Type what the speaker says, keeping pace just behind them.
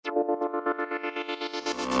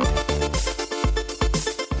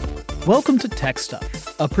Welcome to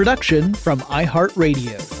TechStuff, a production from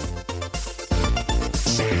iHeartRadio.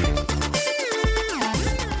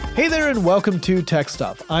 Hey there and welcome to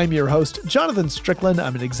TechStuff. I'm your host, Jonathan Strickland.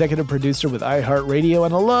 I'm an executive producer with iHeartRadio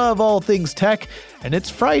and I love all things tech. And it's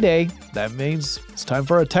Friday. That means it's time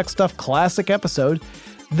for a TechStuff Classic episode.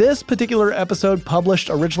 This particular episode published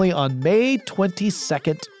originally on May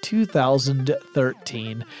 22nd,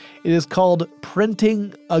 2013. It is called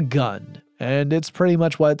Printing a Gun. And it's pretty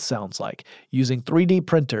much what it sounds like, using 3D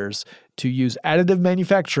printers to use additive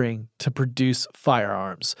manufacturing to produce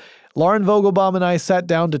firearms. Lauren Vogelbaum and I sat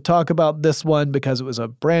down to talk about this one because it was a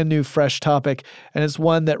brand new, fresh topic, and it's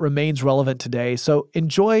one that remains relevant today. So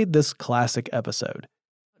enjoy this classic episode.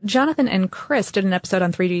 Jonathan and Chris did an episode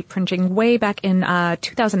on 3D printing way back in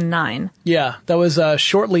 2009. Yeah, that was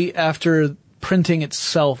shortly after printing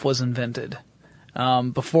itself was invented.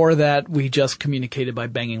 Before that, we just communicated by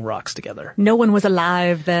banging rocks together. No one was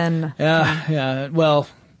alive then. Yeah. Well,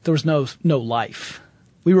 there was no life.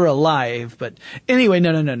 We were alive, but anyway,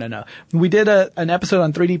 no. We did an episode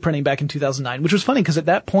on 3D printing back in 2009, which was funny because at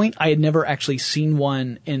that point, I had never actually seen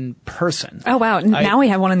one in person. Oh, wow. Now we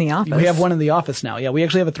have one in the office. We have one in the office now. Yeah, we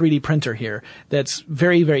actually have a 3D printer here that's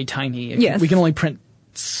very, very tiny. Yes. We can only print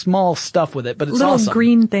small stuff with it, but it's little awesome.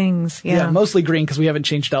 Green things. Yeah, mostly green because we haven't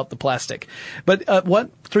changed out the plastic. But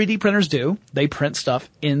what 3D printers do, they print stuff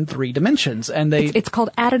in 3 dimensions, and it's called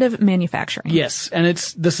additive manufacturing. Yes, and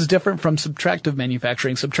this is different from subtractive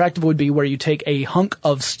manufacturing. Subtractive would be where you take a hunk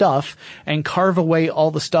of stuff and carve away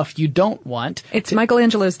all the stuff you don't want. It's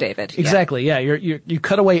Michelangelo's David. Exactly. Yeah, you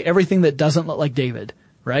cut away everything that doesn't look like David.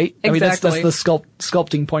 Right? Exactly. I mean, that's the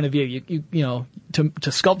sculpting point of view. You know, to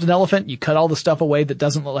sculpt an elephant, you cut all the stuff away that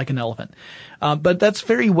doesn't look like an elephant. But that's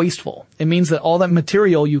very wasteful. It means that all that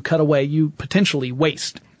material you cut away, you potentially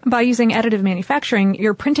waste. By using additive manufacturing,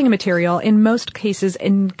 you're printing a material, in most cases,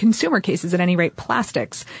 in consumer cases at any rate,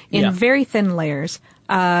 plastics, in very thin layers.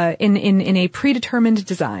 In a predetermined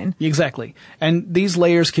design. Exactly. And these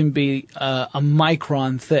layers can be a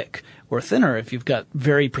micron thick or thinner if you've got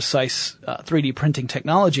very precise 3D printing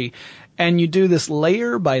technology. And you do this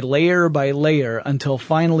layer by layer by layer until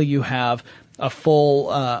finally you have a full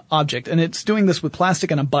object. And it's doing this with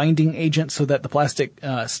plastic and a binding agent so that the plastic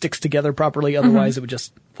sticks together properly. Otherwise, it would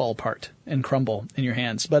just fall apart and crumble in your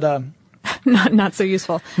hands. But Not so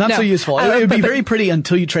useful. Not so useful. It would be very pretty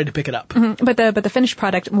until you tried to pick it up. Mm-hmm. But the finished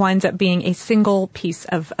product winds up being a single piece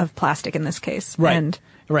of plastic in this case. Right. And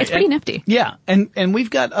it's pretty nifty. Yeah. And we've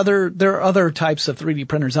got there are other types of 3D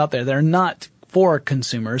printers out there. They're not for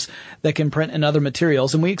consumers that can print in other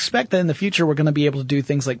materials. And we expect that in the future we're going to be able to do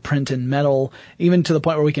things like print in metal, even to the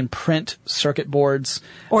point where we can print circuit boards.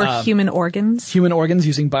 Or human organs. Human organs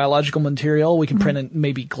using biological material. We can print in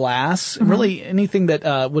maybe glass. Mm-hmm. Really anything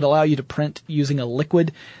that would allow you to print using a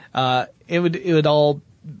liquid. It would all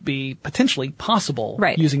be potentially possible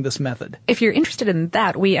using this method. If you're interested in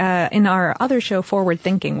that, we in our other show, Forward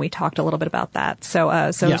Thinking, we talked a little bit about that. So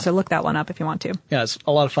look that one up if you want to. Yeah, it's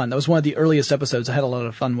a lot of fun. That was one of the earliest episodes. I had a lot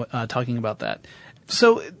of fun talking about that.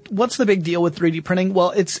 So what's the big deal with 3D printing?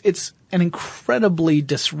 Well, it's an incredibly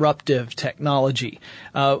disruptive technology.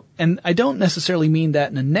 And I don't necessarily mean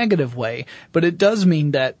that in a negative way, but it does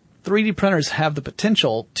mean that 3D printers have the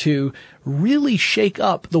potential to really shake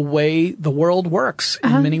up the way the world works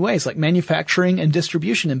in many ways, like manufacturing and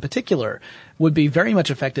distribution in particular would be very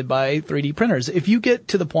much affected by 3D printers. If you get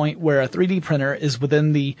to the point where a 3D printer is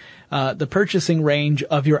within the purchasing range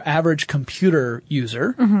of your average computer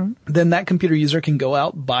user, then that computer user can go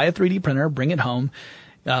out, buy a 3D printer, bring it home,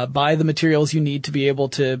 buy the materials you need to be able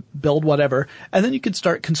to build whatever, and then you could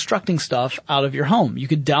start constructing stuff out of your home. You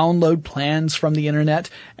could download plans from the internet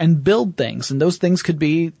and build things, and those things could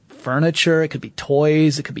be furniture, it could be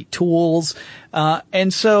toys, it could be tools,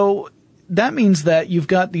 and so that means that you've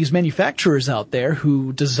got these manufacturers out there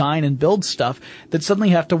who design and build stuff that suddenly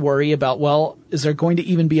have to worry about, well, is there going to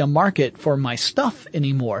even be a market for my stuff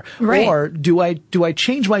anymore? Right. Or do I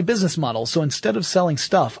change my business model? So instead of selling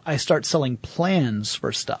stuff, I start selling plans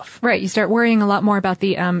for stuff. Right. You start worrying a lot more about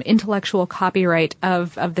the intellectual copyright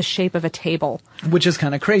of the shape of a table. Which is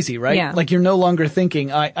kind of crazy, right? Yeah. Like you're no longer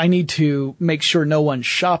thinking, I need to make sure no one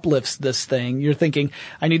shoplifts this thing. You're thinking,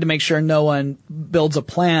 I need to make sure no one builds a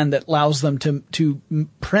plan that allows them to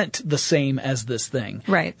print the same as this thing.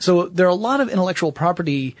 Right. So there are a lot of intellectual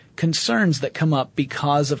property concerns that come up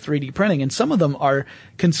because of 3D printing, and some of them are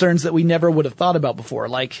concerns that we never would have thought about before,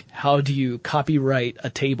 like how do you copyright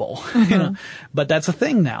a table? You know, but that's a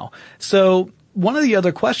thing now. So one of the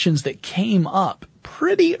other questions that came up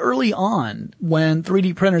pretty early on when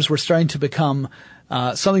 3D printers were starting to become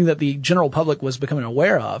something that the general public was becoming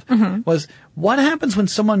aware of, was what happens when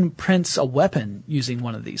someone prints a weapon using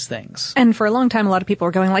one of these things? And for a long time, a lot of people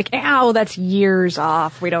were going like, ow, that's years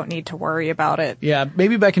off. We don't need to worry about it. Yeah,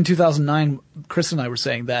 maybe back in 2009, Chris and I were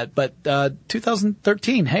saying that, but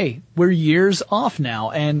 2013, hey, we're years off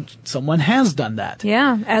now, and someone has done that.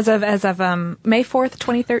 Yeah, as of May 4th,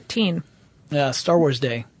 2013. Yeah, Star Wars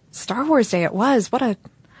Day. Star Wars Day it was. What a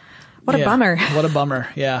bummer. What a bummer,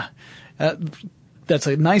 yeah. That's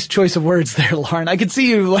a nice choice of words there, Lauren. I could see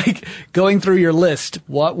you, like, going through your list.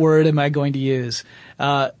 What word am I going to use?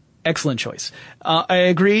 Excellent choice. I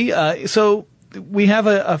agree. So we have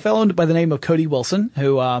a fellow by the name of Cody Wilson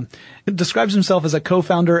who describes himself as a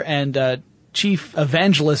co-founder and chief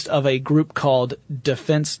evangelist of a group called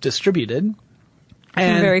Defense Distributed.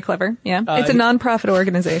 And, very clever. Yeah. It's a nonprofit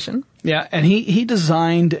organization. Yeah. And he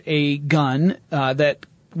designed a gun that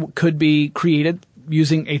could be created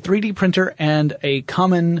using a 3D printer and a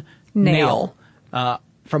common nail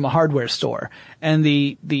from a hardware store. And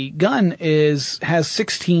the gun has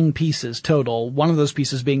 16 pieces total, one of those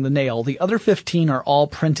pieces being the nail. The other 15 are all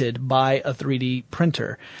printed by a 3D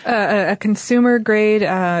printer. A consumer grade,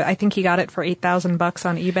 I think he got it for $8,000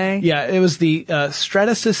 on eBay. Yeah, it was the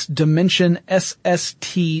Stratasys Dimension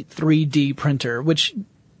SST 3D printer, which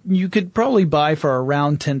you could probably buy for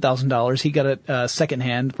around $10,000. He got it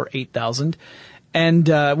secondhand for $8,000. And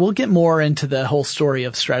we'll get more into the whole story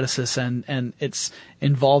of Stratasys and its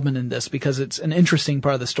involvement in this because it's an interesting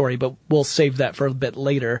part of the story, but we'll save that for a bit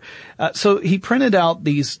later. So he printed out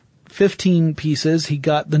these 15 pieces. He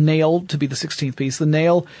got the nail to be the 16th piece. The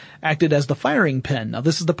nail acted as the firing pin. Now,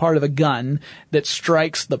 this is the part of a gun that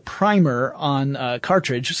strikes the primer on a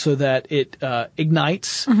cartridge so that it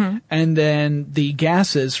ignites, and then the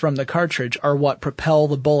gases from the cartridge are what propel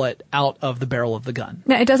the bullet out of the barrel of the gun.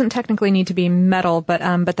 Now, it doesn't technically need to be metal, but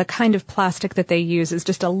the kind of plastic that they use is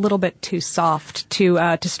just a little bit too soft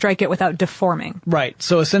to strike it without deforming. Right.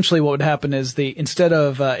 So essentially what would happen is instead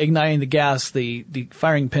of igniting the gas, the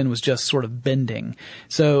firing pin was just sort of bending.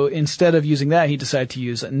 So instead of using that, he decided to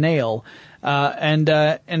use a nail.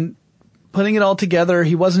 And putting it all together,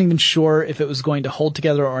 he wasn't even sure if it was going to hold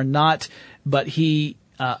together or not, but he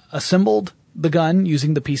assembled the gun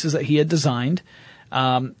using the pieces that he had designed,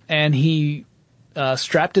 and he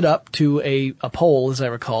strapped it up to a pole, as I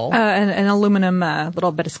recall. An aluminum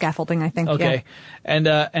little bit of scaffolding, I think. Okay.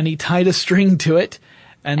 Yeah. And he tied a string to it.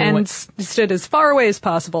 And stood as far away as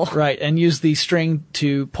possible. Right, and used the string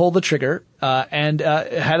to pull the trigger, and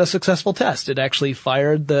had a successful test. It actually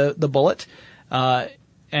fired the bullet,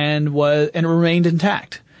 and remained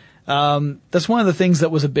intact. That's one of the things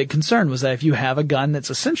that was a big concern, was that if you have a gun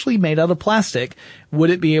that's essentially made out of plastic,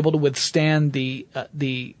 would it be able to withstand the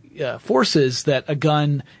forces that a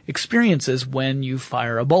gun experiences when you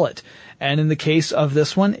fire a bullet? And in the case of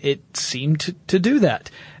this one, it seemed to do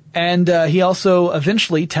that. And he also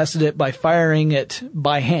eventually tested it by firing it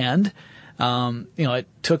by hand. It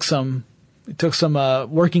took some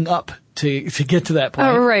working up to get to that point.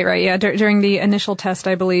 Oh, right. Yeah. During the initial test,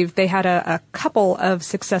 I believe they had a couple of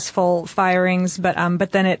successful firings, but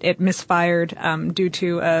then it misfired due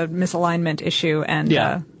to a misalignment issue. And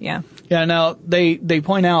yeah. Yeah. Now they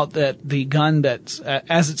point out that the gun that's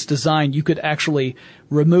as it's designed, you could actually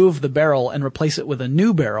remove the barrel and replace it with a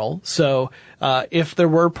new barrel. So if there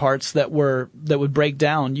were parts that would break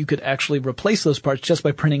down, you could actually replace those parts just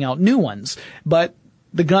by printing out new ones. But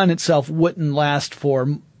the gun itself wouldn't last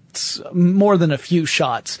for more than a few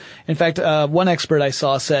shots. In fact, one expert I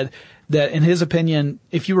saw said that in his opinion,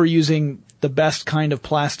 if you were using the best kind of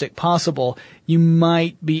plastic possible, you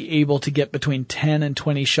might be able to get between 10 and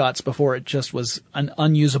 20 shots before it just was an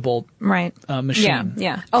unusable machine.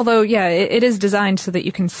 Yeah. Although, it is designed so that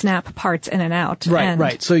you can snap parts in and out.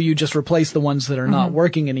 Right. So you just replace the ones that are not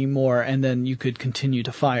working anymore, and then you could continue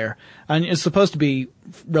to fire. And it's supposed to be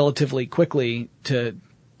relatively quickly to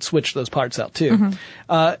switch those parts out too.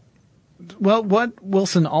 Well, what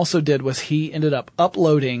Wilson also did was he ended up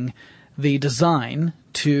uploading the design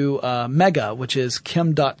to Mega, which is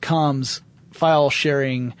Kim.com's file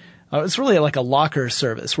sharing. It's really like a locker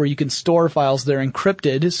service where you can store files that are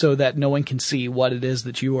encrypted so that no one can see what it is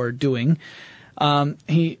that you are doing.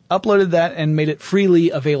 He uploaded that and made it freely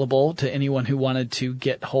available to anyone who wanted to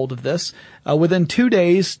get hold of this. Within 2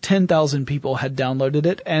 days, 10,000 people had downloaded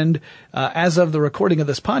it. And as of the recording of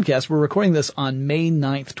this podcast, we're recording this on May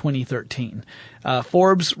 9th, 2013.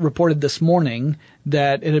 Forbes reported this morning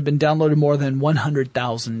that it had been downloaded more than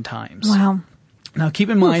 100,000 times. Wow. Now, keep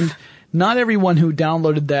in mind not everyone who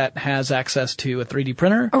downloaded that has access to a 3D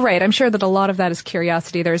printer. Oh, right. I'm sure that a lot of that is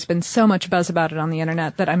curiosity. There's been so much buzz about it on the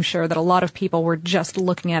internet that I'm sure that a lot of people were just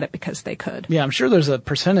looking at it because they could. Yeah, I'm sure there's a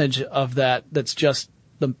percentage of that that's just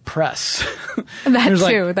the press.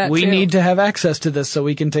 We need to have access to this so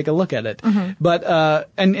we can take a look at it. Mm-hmm. But,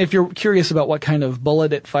 and if you're curious about what kind of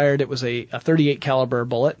bullet it fired, it was a 38 caliber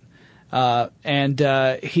bullet.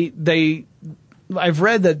 I've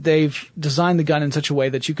read that they've designed the gun in such a way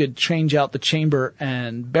that you could change out the chamber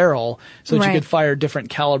and barrel so that you could fire different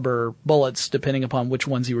caliber bullets depending upon which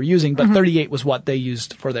ones you were using. But 38 was what they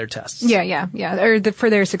used for their tests. Yeah. For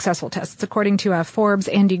their successful tests, according to Forbes'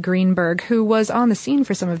 Andy Greenberg, who was on the scene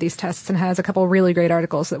for some of these tests and has a couple really great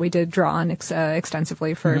articles that we did draw on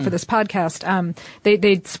extensively for this podcast.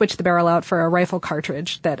 They switched the barrel out for a rifle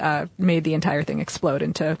cartridge that made the entire thing explode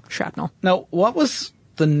into shrapnel. Now, what was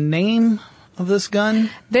the name of this gun?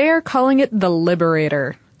 They're calling it the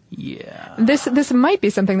Liberator. Yeah. This might be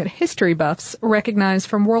something that history buffs recognize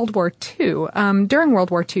from World War II. During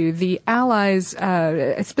World War II, the Allies,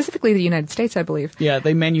 specifically the United States, I believe. Yeah,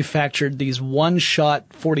 they manufactured these one-shot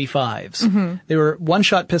 45s. Mm-hmm. They were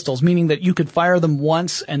one-shot pistols, meaning that you could fire them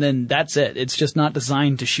once and then that's it. It's just not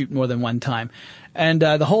designed to shoot more than one time. And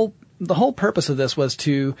the whole purpose of this was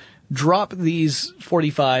to drop these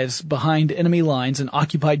 45s behind enemy lines in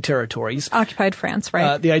occupied territories. Occupied France,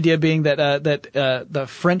 right? The idea being that the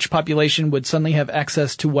French population would suddenly have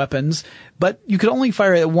access to weapons, but you could only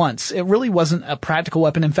fire it once. It really wasn't a practical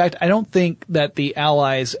weapon. In fact, I don't think that the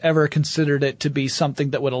Allies ever considered it to be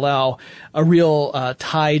something that would allow a real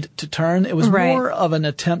tide to turn. It was more of an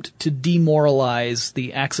attempt to demoralize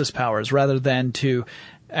the Axis powers rather than to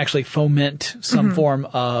actually foment some form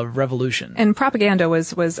of revolution. And propaganda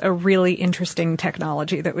was a really interesting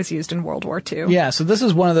technology that was used in World War II. Yeah, so this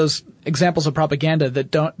is one of those examples of propaganda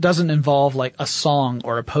that doesn't involve like a song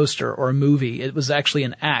or a poster or a movie. It was actually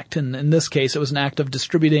an act, and in this case, it was an act of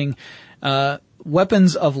distributing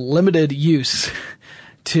weapons of limited use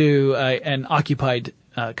to an occupied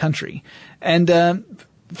country. And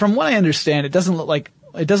from what I understand, it doesn't look like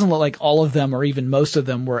all of them or even most of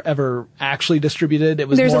them were ever actually distributed.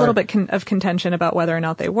 There's a little bit of contention about whether or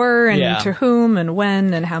not they were and to whom and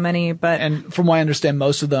when and how many. And from what I understand,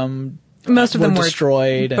 most of them were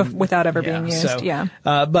destroyed without ever being used.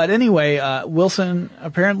 But anyway, Wilson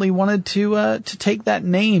apparently wanted to take that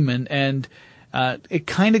name and it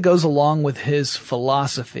kind of goes along with his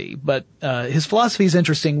philosophy. But his philosophy is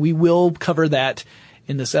interesting. We will cover that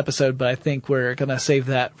in this episode, but I think we're going to save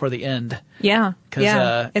that for the end. Yeah.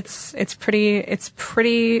 It's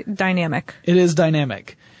pretty dynamic. It is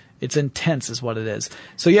dynamic. It's intense is what it is.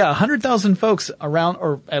 So yeah, 100,000 folks around,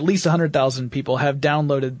 or at least 100,000 people have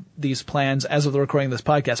downloaded these plans as of the recording of this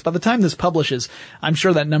podcast. By the time this publishes, I'm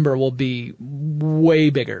sure that number will be way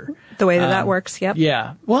bigger. The way that works, yep.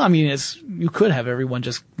 Yeah. Well, I mean, you could have everyone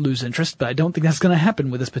just lose interest, but I don't think that's going to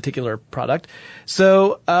happen with this particular product.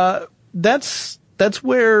 So, that's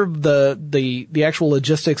where the actual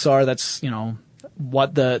logistics are. That's,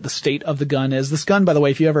 what the state of the gun is. This gun, by the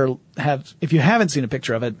way, if you haven't seen a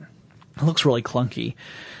picture of it, it looks really clunky.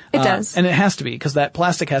 It does. And it has to be, because that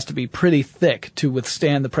plastic has to be pretty thick to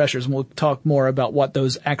withstand the pressures. And we'll talk more about what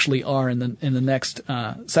those actually are in the next,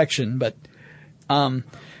 section. But,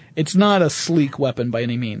 it's not a sleek weapon by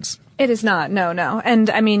any means. It is not. No. And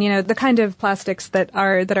I mean, the kind of plastics that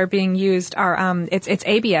are being used are, it's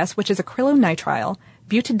ABS, which is acrylonitrile,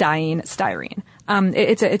 butadiene, styrene.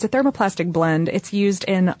 It's a thermoplastic blend. It's used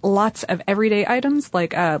in lots of everyday items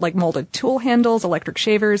like molded tool handles, electric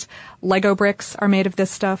shavers, Lego bricks are made of this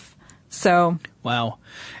stuff. So. Wow.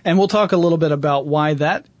 And we'll talk a little bit about why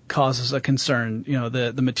that causes a concern,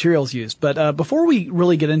 the materials used. But, before we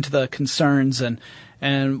really get into the concerns and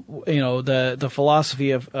the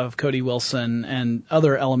philosophy of Cody Wilson and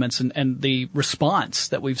other elements and the response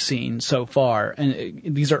that we've seen so far. And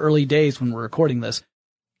these are early days when we're recording this.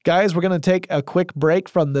 Guys, we're going to take a quick break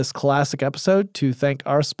from this classic episode to thank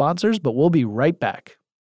our sponsors, but we'll be right back.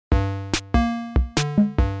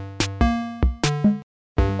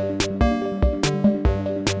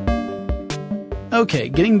 Okay,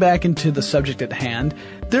 getting back into the subject at hand,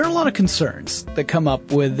 there are a lot of concerns that come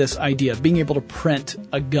up with this idea of being able to print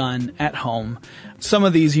a gun at home. Some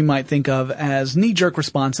of these you might think of as knee-jerk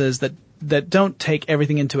responses that don't take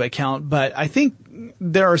everything into account, but I think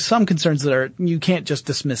there are some concerns that you can't just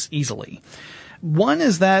dismiss easily. One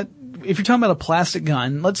is that if you're talking about a plastic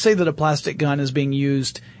gun, let's say that a plastic gun is being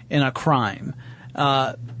used in a crime.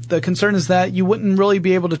 The concern is that you wouldn't really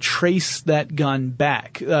be able to trace that gun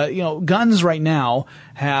back. Guns right now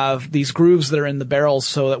have these grooves that are in the barrels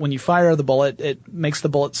so that when you fire the bullet, it makes the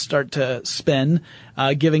bullet start to spin,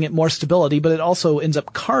 giving it more stability, but it also ends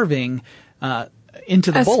up carving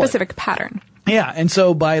into the bullet. A specific pattern. Yeah, and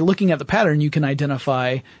so by looking at the pattern, you can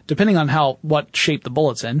identify, depending on what shape the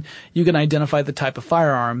bullet's in, you can identify the type of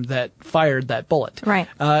firearm that fired that bullet. Right.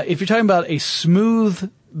 If you're talking about a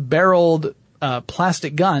smooth barreled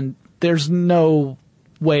plastic gun, there's no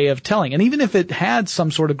way of telling. And even if it had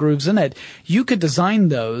some sort of grooves in it, you could design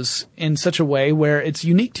those in such a way where it's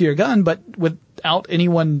unique to your gun, but without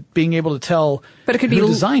anyone being able to tell who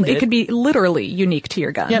designed it. It could be literally unique to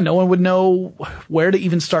your gun. Yeah, no one would know where to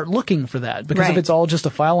even start looking for that. Because if it's all just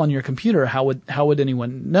a file on your computer, how would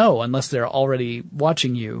anyone know unless they're already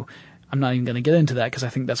watching you? I'm not even going to get into that because I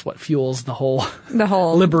think that's what fuels the whole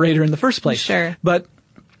Liberator in the first place. Sure. But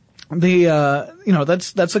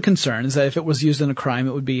that's a concern, is that if it was used in a crime,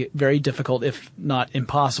 it would be very difficult, if not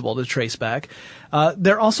impossible, to trace back.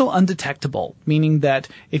 They're also undetectable, meaning that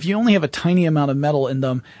if you only have a tiny amount of metal in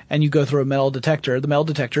them and you go through a metal detector, the metal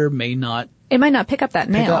detector may not. It might not pick up that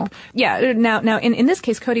nail. Yeah. Now, in this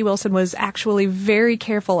case, Cody Wilson was actually very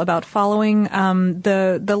careful about following,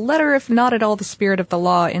 the letter, if not at all the spirit of the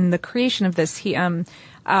law in the creation of this.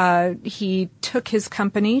 He took his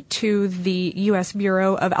company to the U.S.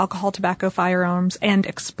 Bureau of Alcohol, Tobacco, Firearms, and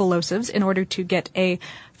Explosives in order to get a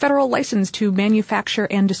federal license to manufacture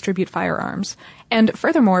and distribute firearms. And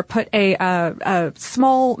furthermore, put a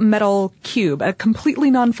small metal cube, a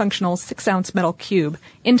completely non-functional 6-ounce metal cube,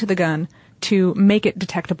 into the gun to make it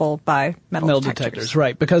detectable by metal detectors.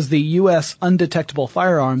 Right, because the U.S. Undetectable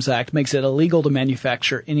Firearms Act makes it illegal to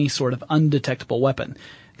manufacture any sort of undetectable weapon.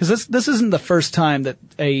 Because this isn't the first time that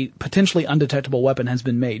a potentially undetectable weapon has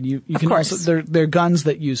been made. You can also, there are guns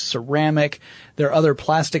that use ceramic. There are other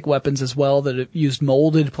plastic weapons as well that have used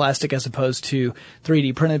molded plastic as opposed to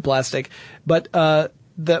 3D printed plastic. But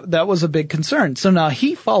that was a big concern. So now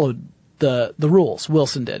he followed the rules.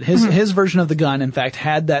 Wilson did. His version of the gun, in fact,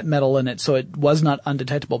 had that metal in it, so it was not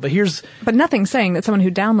undetectable. But nothing's saying that someone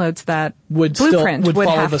who downloads that blueprint would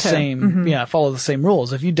follow have the same follow the same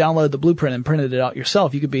rules. If you download the blueprint and printed it out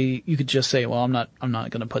yourself, you could just say, well, I'm not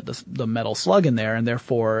going to put the metal slug in there, and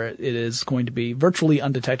therefore it is going to be virtually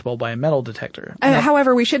undetectable by a metal detector.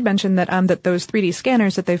 However, we should mention that that those 3D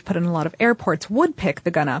scanners that they've put in a lot of airports would pick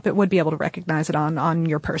the gun up. It would be able to recognize it on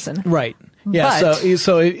your person. Right. Yeah. But,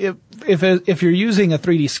 so if you're using a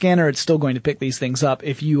 3D scanner, it's still going to pick these things up.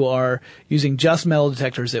 If you are using just metal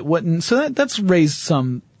detectors, it wouldn't. So that's raised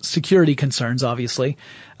some security concerns, obviously.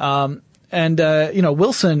 Wilson,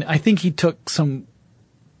 I think he took some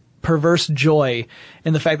perverse joy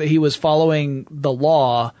in the fact that he was following the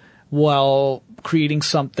law while creating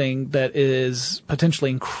something that is potentially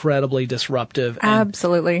incredibly disruptive.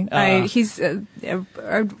 Absolutely. Are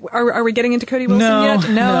we getting into Cody Wilson yet?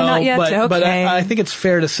 No, not yet. But, okay. But I think it's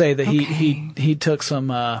fair to say that he took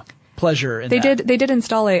some pleasure in that. They did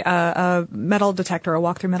install a metal detector, a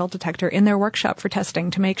walkthrough metal detector, in their workshop for testing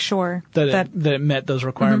to make sure that it met those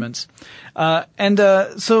requirements. So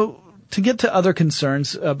to get to other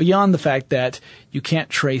concerns, beyond the fact that you can't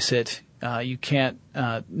trace it, you can't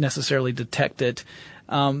necessarily detect it.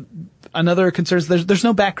 Another concern is there's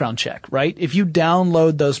no background check, right? If you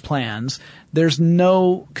download those plans, there's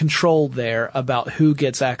no control there about who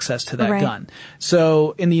gets access to that gun.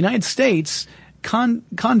 So in the United States,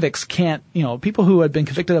 convicts can't, people who have been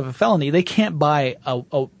convicted of a felony, they can't buy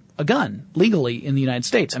a gun legally in the United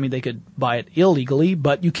States. I mean, they could buy it illegally,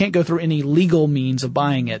 but you can't go through any legal means of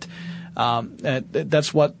buying it.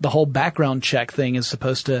 That's what the whole background check thing is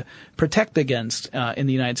supposed to protect against in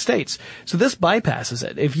the United States. So this bypasses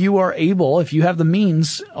it. If you have the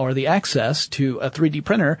means or the access to a 3D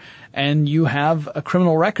printer and you have a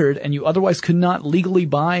criminal record and you otherwise could not legally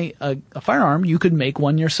buy a firearm, you could make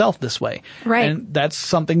one yourself this way. Right. And that's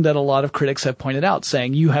something that a lot of critics have pointed out,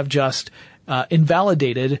 saying you have just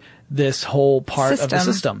invalidated this whole part of the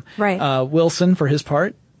system. Right. Wilson, for his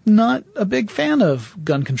part, not a big fan of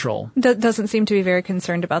gun control. Doesn't seem to be very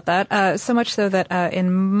concerned about that. So much so that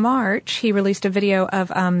in March he released a video of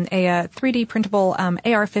a 3D printable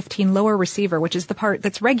AR-15 lower receiver, which is the part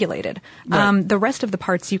that's regulated. Right. The rest of the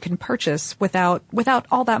parts you can purchase without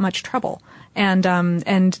all that much trouble, and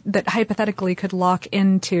that hypothetically could lock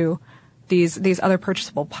into these other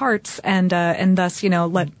purchasable parts and thus,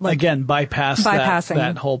 again, bypassing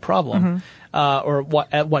that whole problem. Or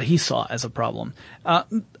what he saw as a problem.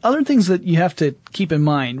 Other things that you have to keep in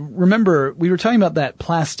mind. Remember, we were talking about that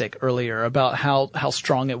plastic earlier, about how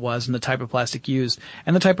strong it was and the type of plastic used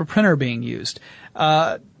and the type of printer being used.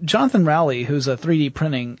 Jonathan Rowley, who's a 3D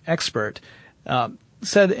printing expert,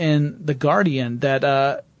 said in The Guardian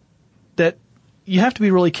that you have to be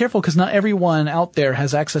really careful because not everyone out there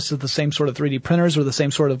has access to the same sort of 3D printers or the same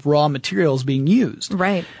sort of raw materials being used.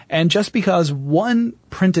 Right. And just because one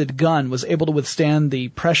printed gun was able to withstand the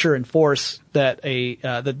pressure and force that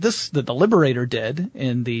the Liberator did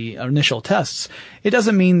in the initial tests, it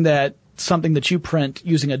doesn't mean that something that you print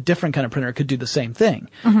using a different kind of printer could do the same thing.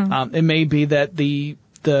 It may be that the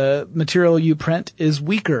material you print is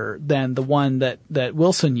weaker than the one that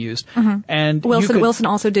Wilson used. And Wilson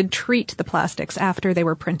also did treat the plastics after they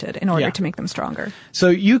were printed in order to make them stronger. So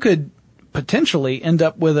you could potentially end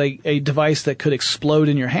up with a device that could explode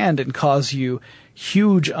in your hand and cause you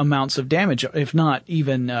huge amounts of damage, if not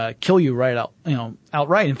even kill you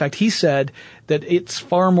outright. In fact, he said that it's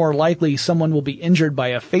far more likely someone will be injured by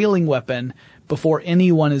a failing weapon before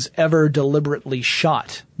anyone is ever deliberately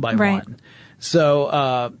shot by one.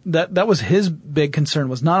 So, that was his big concern,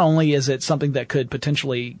 was not only is it something that could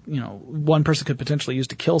potentially, one person could potentially use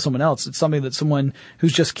to kill someone else, it's something that someone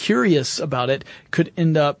who's just curious about it could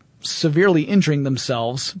end up severely injuring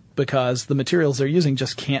themselves because the materials they're using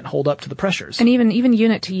just can't hold up to the pressures. And even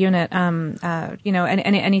unit to unit,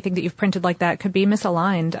 anything that you've printed like that could be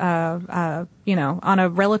misaligned, on a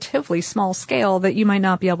relatively small scale that you might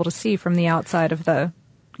not be able to see from the outside of the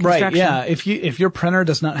Right, yeah. If your printer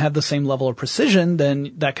does not have the same level of precision,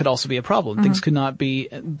 then that could also be a problem.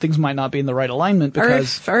 Things might not be in the right alignment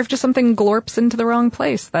because or if just something glorps into the wrong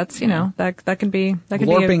place. That's that could be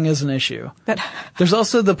glorping is an issue. There's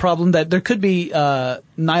also the problem that there could be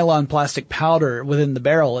nylon plastic powder within the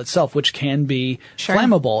barrel itself, which can be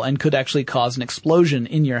flammable and could actually cause an explosion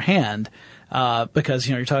in your hand. Because,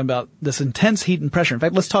 you're talking about this intense heat and pressure. In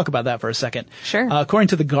fact, let's talk about that for a second. Sure. According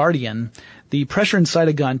to The Guardian, the pressure inside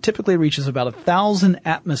a gun typically reaches about 1,000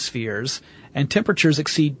 atmospheres, and temperatures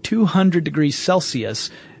exceed 200 degrees Celsius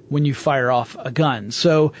when you fire off a gun.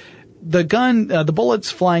 So the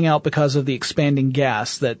bullet's flying out because of the expanding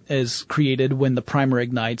gas that is created when the primer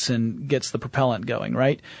ignites and gets the propellant going,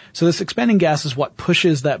 right? So this expanding gas is what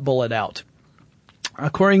pushes that bullet out.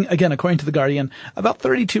 According to The Guardian, about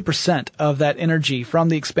 32% of that energy from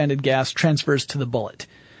the expanded gas transfers to the bullet.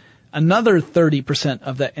 Another 30%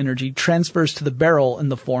 of that energy transfers to the barrel in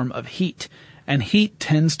the form of heat. And heat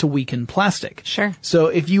tends to weaken plastic. Sure. So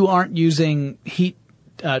if you aren't using heat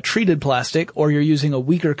treated plastic, or you're using a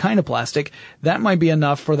weaker kind of plastic, that might be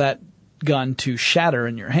enough for that gun to shatter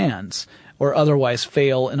in your hands, or otherwise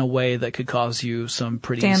fail in a way that could cause you some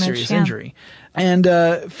pretty serious injury. And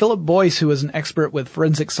Philip Boyce, who is an expert with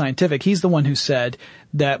Forensic Scientific, he's the one who said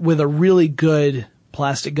that with a really good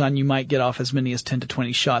plastic gun, you might get off as many as 10 to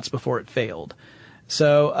 20 shots before it failed.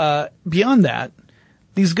 So beyond that,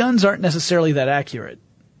 these guns aren't necessarily that accurate.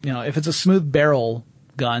 If it's a smooth barrel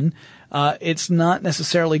gun, it's not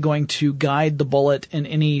necessarily going to guide the bullet in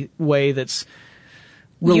any way that's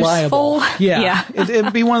reliable. Useful. Yeah.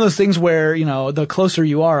 It'd be one of those things where, the closer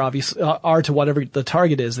you are to whatever the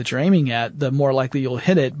target is that you're aiming at, the more likely you'll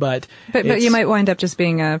hit it. But you might wind up just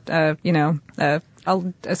being a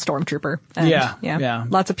stormtrooper. And, yeah.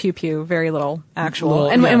 Lots of pew pew, very little actual.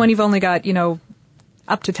 And when you've only got,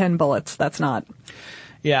 up to 10 bullets, that's not.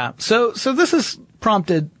 Yeah. So this has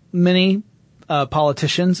prompted many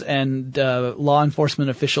politicians and law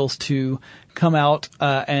enforcement officials to come out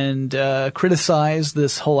and criticize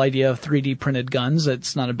this whole idea of 3D printed guns.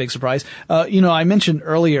 It's not a big surprise. I mentioned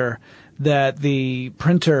earlier that the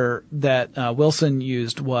printer that Wilson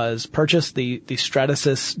used was purchased, the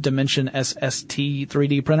Stratasys Dimension SST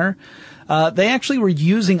 3D printer. They actually were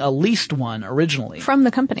using a leased one originally. From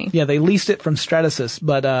the company. Yeah, they leased it from Stratasys,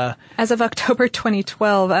 but as of October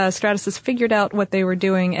 2012, Stratasys figured out what they were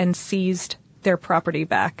doing and seized their property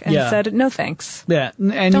back and said, no thanks. Yeah.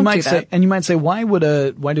 And you might say, why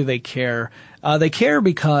do they care? They care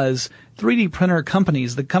because 3D printer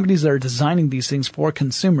companies, the companies that are designing these things for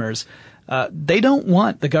consumers, they don't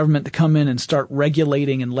want the government to come in and start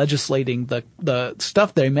regulating and legislating the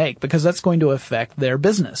stuff they make, because that's going to affect their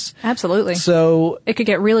business. Absolutely. So it could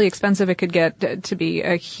get really expensive. It could get to be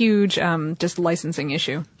a huge, just licensing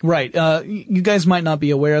issue. Right. You guys might not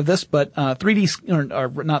be aware of this, but 3D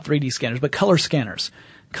or not 3D scanners, but color scanners.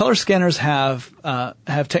 Color scanners have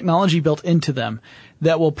technology built into them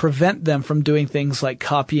that will prevent them from doing things like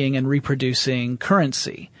copying and reproducing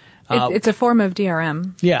currency. It's a form of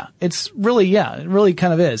DRM. Yeah, it really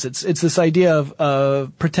kind of is. It's this idea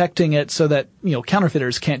of protecting it so that,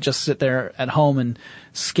 counterfeiters can't just sit there at home and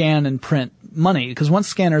scan and print money, because once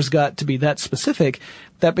scanners got to be that specific,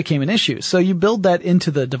 that became an issue. So you build that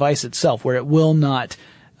into the device itself where it will not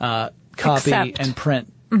copy and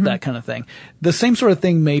print that kind of thing. The same sort of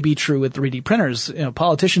thing may be true with 3D printers.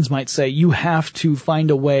 Politicians might say you have to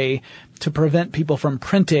find a way to prevent people from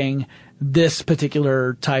printing this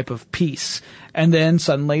particular type of piece. And then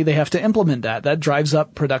suddenly they have to implement that. That drives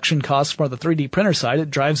up production costs for the 3D printer side.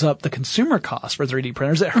 It drives up the consumer costs for 3D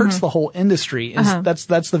printers. It hurts the whole industry. That's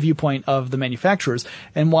the viewpoint of the manufacturers,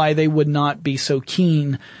 and why they would not be so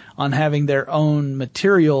keen on having their own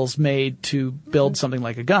materials made to build something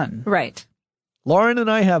like a gun. Right. Lauren and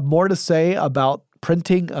I have more to say about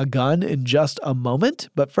printing a gun in just a moment,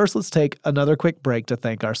 but first let's take another quick break to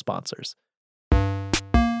thank our sponsors.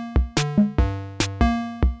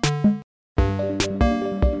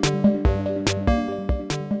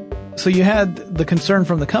 So you had the concern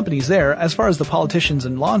from the companies there. As far as the politicians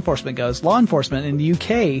and law enforcement goes, law enforcement in the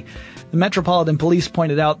UK, the Metropolitan Police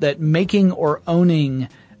pointed out that making or owning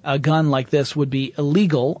a gun like this would be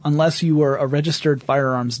illegal unless you were a registered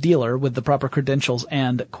firearms dealer with the proper credentials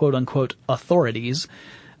and quote-unquote authorities.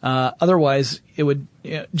 Otherwise, it would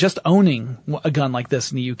just owning a gun like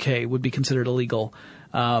this in the UK would be considered illegal.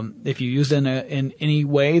 If you used it in any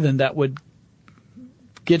way, then that would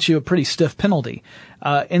get you a pretty stiff penalty.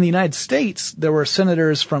 In the United States, there were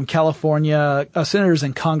senators from California, senators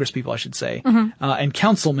and congresspeople, I should say, and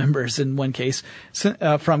council members in one case,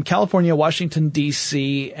 from California, Washington,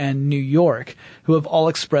 D.C., and New York, who have all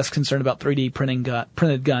expressed concern about 3D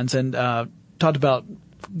printed guns and talked about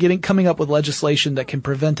coming up with legislation that can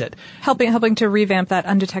prevent it. Helping to revamp that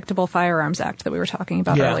Undetectable Firearms Act that we were talking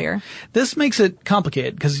about earlier. This makes it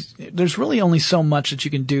complicated because there's really only so much that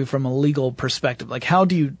you can do from a legal perspective. Like how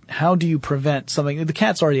do you prevent something? The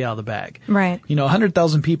cat's already out of the bag. Right.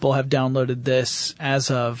 100,000 people have downloaded this as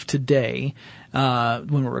of today,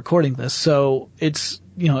 when we're recording this. So it's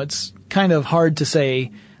kind of hard to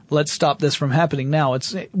say, let's stop this from happening now.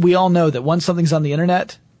 We all know that once something's on the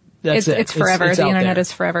internet, that's it. It's forever. The internet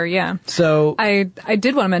is forever, yeah. So I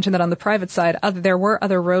did want to mention that on the private side, there were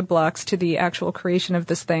other roadblocks to the actual creation of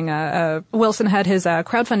this thing. Wilson had his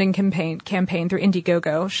crowdfunding campaign through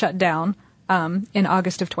Indiegogo shut down in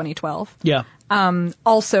August of 2012. Yeah.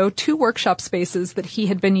 Also, 2 workshop spaces that he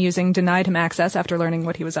had been using denied him access after learning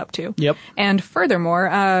what he was up to. Yep. And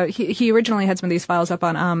furthermore, he originally had some of these files up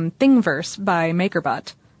on Thingiverse by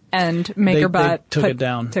MakerBot. And MakerBot took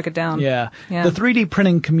it down. Yeah. The 3D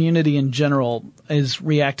printing community in general is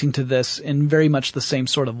reacting to this in very much the same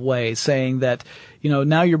sort of way, saying that,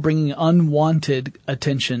 now you're bringing unwanted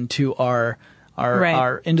attention to our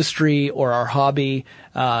industry or our hobby.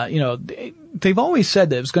 They've always said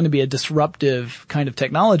that it was going to be a disruptive kind of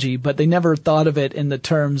technology, but they never thought of it in the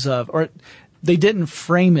terms of, or they didn't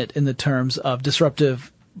frame it in the terms of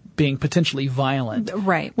disruptive being potentially violent.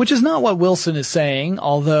 Right. Which is not what Wilson is saying,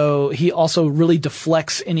 although he also really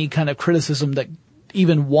deflects any kind of criticism that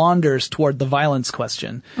even wanders toward the violence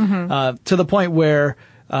question. To the point where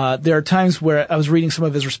there are times where I was reading some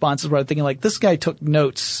of his responses where I'm thinking, like, this guy took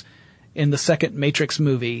notes in the second Matrix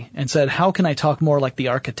movie and said, how can I talk more like the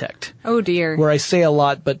architect? Oh, dear. Where I say a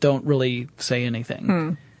lot but don't really say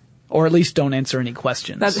anything. Or at least don't answer any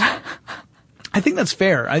questions. I think that's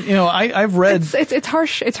fair. I've read. It's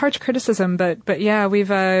harsh. It's harsh criticism, but yeah, we've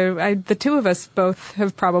the two of us both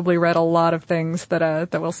have probably read a lot of things that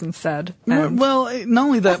Wilson said. Well, not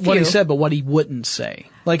only that, what he said, but what he wouldn't say.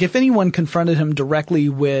 Like if anyone confronted him directly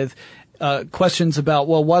with questions about,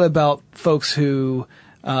 well, what about folks who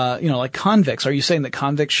like convicts? Are you saying that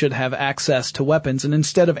convicts should have access to weapons? And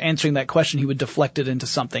instead of answering that question, he would deflect it into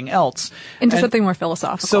something else. Something more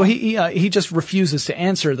philosophical. So he just refuses to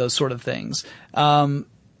answer those sort of things.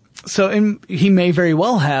 He may very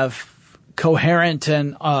well have coherent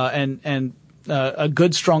and a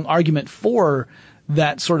good, strong argument for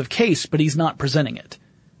that sort of case, but he's not presenting it.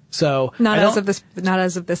 So not as of this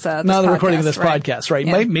the recording of this podcast, right?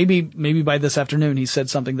 Yeah. Maybe by this afternoon he said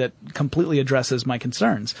something that completely addresses my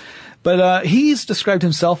concerns. But he's described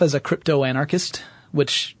himself as a crypto anarchist,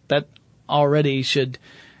 which that already should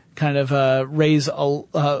kind of raise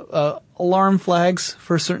alarm flags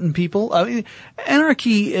for certain people.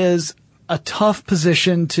 Anarchy is a tough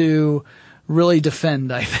position to really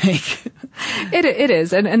defend, I think. It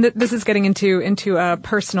is, and this is getting into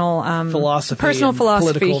personal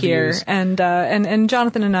philosophy here, views. And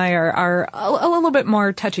Jonathan and I are a little bit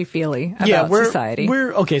more touchy-feely about society.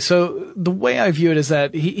 Okay. So the way I view it is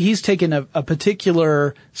that he's taken a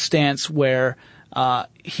particular stance where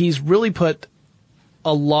he's really put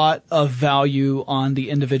a lot of value on the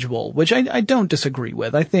individual, which I don't disagree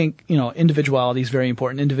with. I think, individuality is very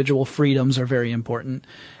important. Individual freedoms are very important.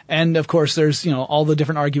 And of course, there's, all the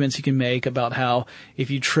different arguments you can make about how if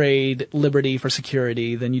you trade liberty for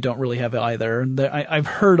security, then you don't really have either. I've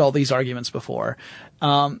heard all these arguments before.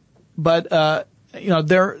 But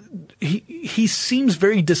he seems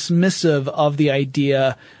very dismissive of the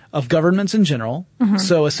idea of governments in general. Mm-hmm.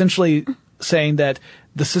 So essentially saying that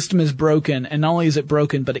the system is broken, and not only is it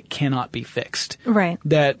broken, but it cannot be fixed. Right.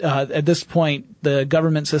 That at this point, the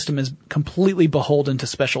government system is completely beholden to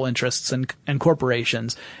special interests and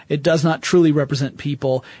corporations. It does not truly represent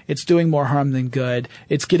people. It's doing more harm than good.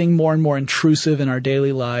 It's getting more and more intrusive in our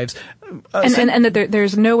daily lives. And that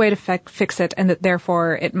there's no way to fix it, and that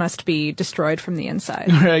therefore it must be destroyed from the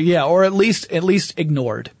inside. Yeah, or at least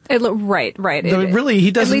ignored. Right. Really,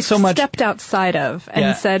 he doesn't at least so much stepped outside of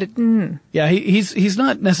and said, Yeah, he's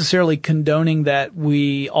not necessarily condoning that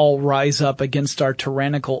we all rise up against our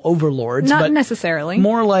tyrannical overlords. Not necessarily.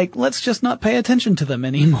 More like, let's just not pay attention to them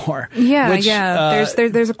anymore. Yeah.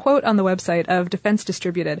 There's a quote on the website of Defense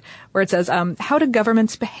Distributed where it says, how do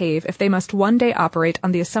governments behave if they must one day operate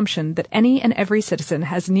on the assumption that any and every citizen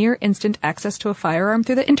has near instant access to a firearm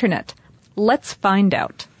through the internet? Let's find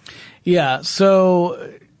out. Yeah.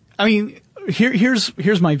 So, I mean,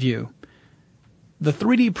 here's my view. The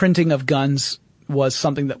 3D printing of guns was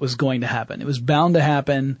something that was going to happen. It was bound to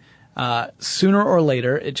happen sooner or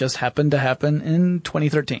later. It just happened to happen in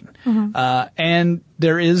 2013. Mm-hmm. And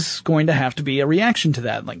there is going to have to be a reaction to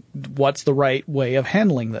that. Like, what's the right way of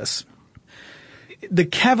handling this? The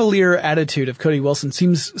cavalier attitude of Cody Wilson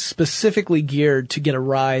seems specifically geared to get a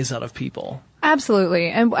rise out of people.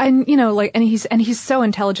 Absolutely. And he's so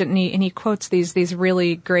intelligent, and he quotes these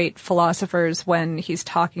really great philosophers when he's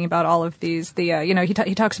talking about all of these.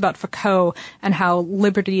 He talks about Foucault and how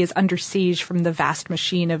liberty is under siege from the vast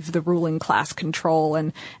machine of the ruling class control,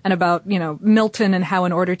 and about, Milton and how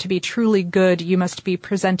in order to be truly good, you must be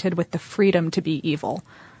presented with the freedom to be evil.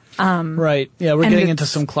 Right. Yeah, we're getting into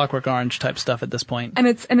some Clockwork Orange type stuff at this point. And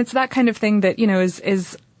it's that kind of thing that,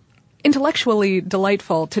 is intellectually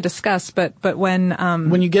delightful to discuss, but when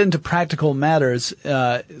you get into practical matters,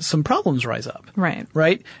 some problems rise up.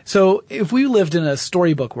 Right. So if we lived in a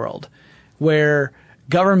storybook world where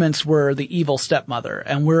governments were the evil stepmother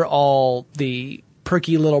and we're all the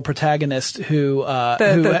perky little protagonist who's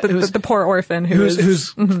the poor orphan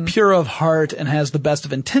who's pure of heart and has the best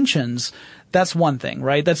of intentions, that's one thing,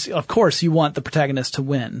 right? That's, of course, you want the protagonist to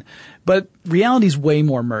win. But reality's way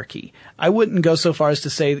more murky. I wouldn't go so far as to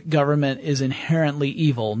say that government is inherently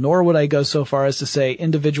evil, nor would I go so far as to say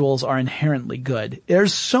individuals are inherently good.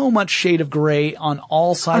 There's so much shade of gray on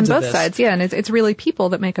all sides of this. On both sides, yeah. And it's really people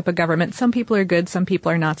that make up a government. Some people are good, some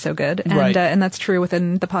people are not so good. And, right. And that's true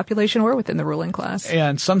within the population or within the ruling class.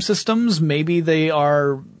 And some systems, maybe they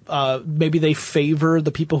favor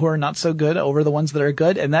the people who are not so good over the ones that are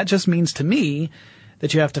good. And that just means to me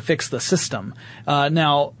that you have to fix the system.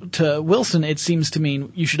 Now, to Wilson, it seems to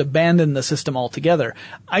mean you should abandon the system altogether.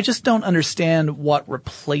 I just don't understand what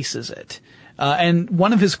replaces it. And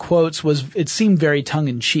one of his quotes it seemed very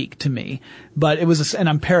tongue-in-cheek to me, but it was, and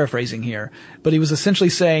I'm paraphrasing here, but he was essentially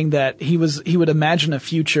saying that he would imagine a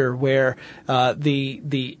future where,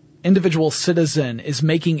 the individual citizen is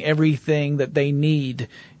making everything that they need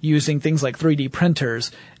using things like 3D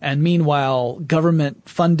printers, and meanwhile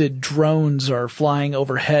government-funded drones are flying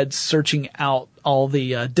overhead searching out all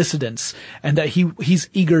the dissidents, and that he's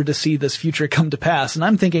eager to see this future come to pass. And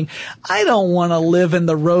I'm thinking, I don't want to live in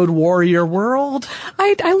the Road Warrior world.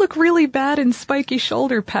 I look really bad in spiky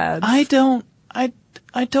shoulder pads. I don't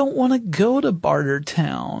want to go to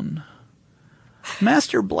Bartertown.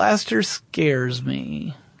 Master Blaster scares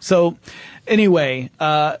me. So anyway,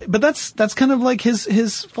 but that's kind of like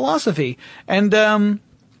his philosophy. And, I'm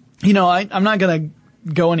not going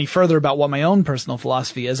to go any further about what my own personal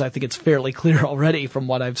philosophy is. I think it's fairly clear already from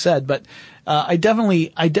what I've said, but, I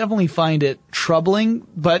definitely find it troubling,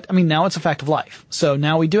 but I mean, now it's a fact of life. So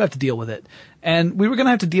now we do have to deal with it. And we were going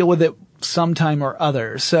to have to deal with it sometime or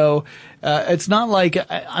other. So, it's not like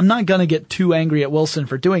I'm not going to get too angry at Wilson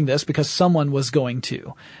for doing this because someone was going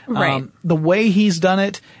to. Right. The way he's done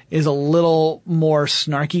it is a little more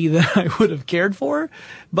snarky than I would have cared for,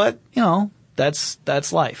 but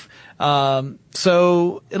that's life.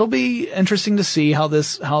 So it'll be interesting to see how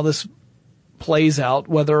this plays out,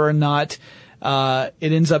 whether or not, it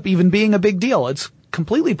ends up even being a big deal. It's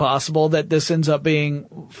completely possible that this ends up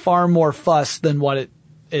being far more fuss than what it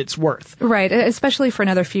it's worth. Right, especially for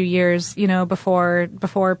another few years,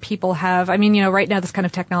 before people have, right now this kind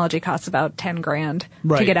of technology costs about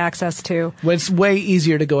 $10,000 to get access to. Well, it's way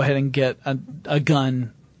easier to go ahead and get a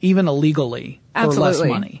gun, even illegally, for less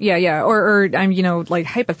money. Yeah. Or like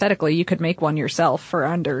hypothetically, you could make one yourself for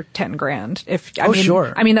under $10,000.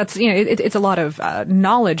 Sure. That's, it's a lot of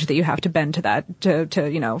knowledge that you have to bend to that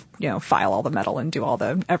to file all the metal and do all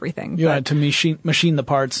the everything. To machine the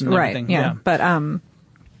parts and everything. Yeah. But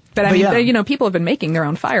people have been making their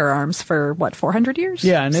own firearms for 400 years?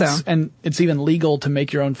 Yeah, and it's even legal to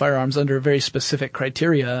make your own firearms under very specific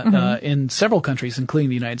criteria in several countries, including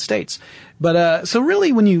the United States. But so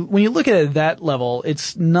really, when you look at it at that level,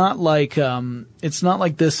 it's not like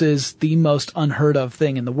this is the most unheard of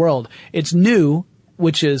thing in the world. It's new,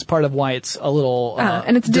 which is part of why it's a little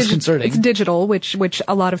and it's disconcerting. It's digital, which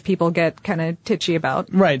a lot of people get kind of titchy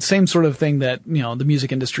about. Right, same sort of thing that the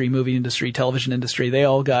music industry, movie industry, television industry, they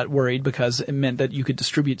all got worried because it meant that you could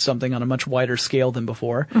distribute something on a much wider scale than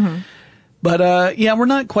before. But we're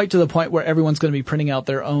not quite to the point where everyone's going to be printing out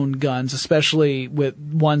their own guns, especially with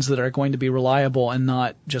ones that are going to be reliable and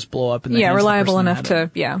not just blow up in the hands reliable of the person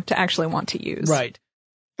enough to actually want to use. Right.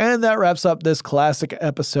 And that wraps up this classic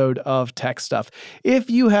episode of Tech Stuff. If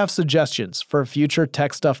you have suggestions for future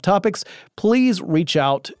Tech Stuff topics, please reach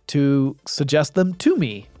out to suggest them to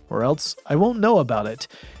me, or else I won't know about it.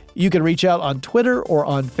 You can reach out on Twitter or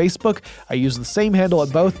on Facebook. I use the same handle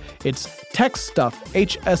at both. It's TechStuff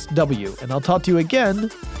HSW, and I'll talk to you again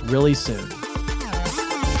really soon.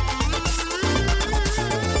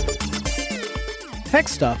 Tech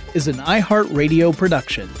Stuff is an iHeartRadio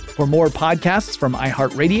production. For more podcasts from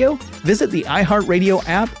iHeartRadio, visit the iHeartRadio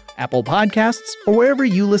app, Apple Podcasts, or wherever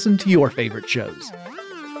you listen to your favorite shows.